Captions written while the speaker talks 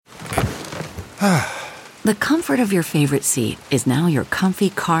The comfort of your favorite seat is now your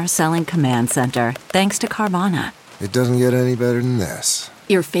comfy car selling command center, thanks to Carvana. It doesn't get any better than this.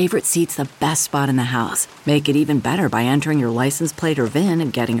 Your favorite seat's the best spot in the house. Make it even better by entering your license plate or VIN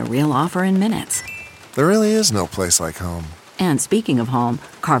and getting a real offer in minutes. There really is no place like home. And speaking of home,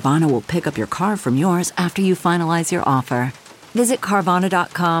 Carvana will pick up your car from yours after you finalize your offer. Visit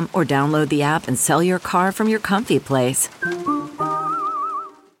Carvana.com or download the app and sell your car from your comfy place.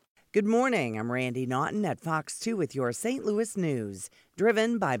 Good morning. I'm Randy Naughton at Fox 2 with your St. Louis news,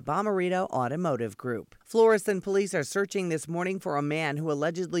 driven by Bomarito Automotive Group. Florissant police are searching this morning for a man who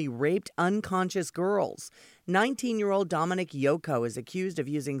allegedly raped unconscious girls. 19-year-old Dominic Yoko is accused of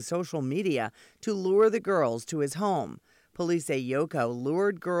using social media to lure the girls to his home. Police say Yoko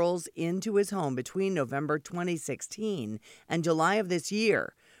lured girls into his home between November 2016 and July of this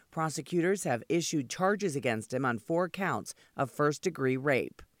year. Prosecutors have issued charges against him on 4 counts of first-degree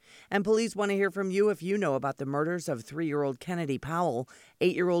rape. And police want to hear from you if you know about the murders of 3-year-old Kennedy Powell,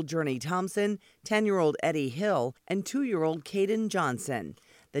 8-year-old Journey Thompson, 10-year-old Eddie Hill, and 2-year-old Caden Johnson.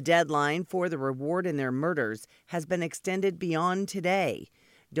 The deadline for the reward in their murders has been extended beyond today.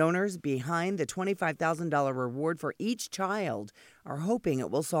 Donors behind the $25,000 reward for each child are hoping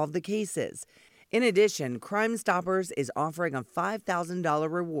it will solve the cases. In addition, Crime Stoppers is offering a $5,000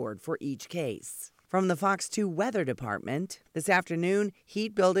 reward for each case. From the Fox 2 Weather Department, this afternoon,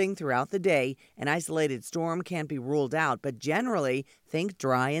 heat building throughout the day. An isolated storm can't be ruled out, but generally, think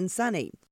dry and sunny.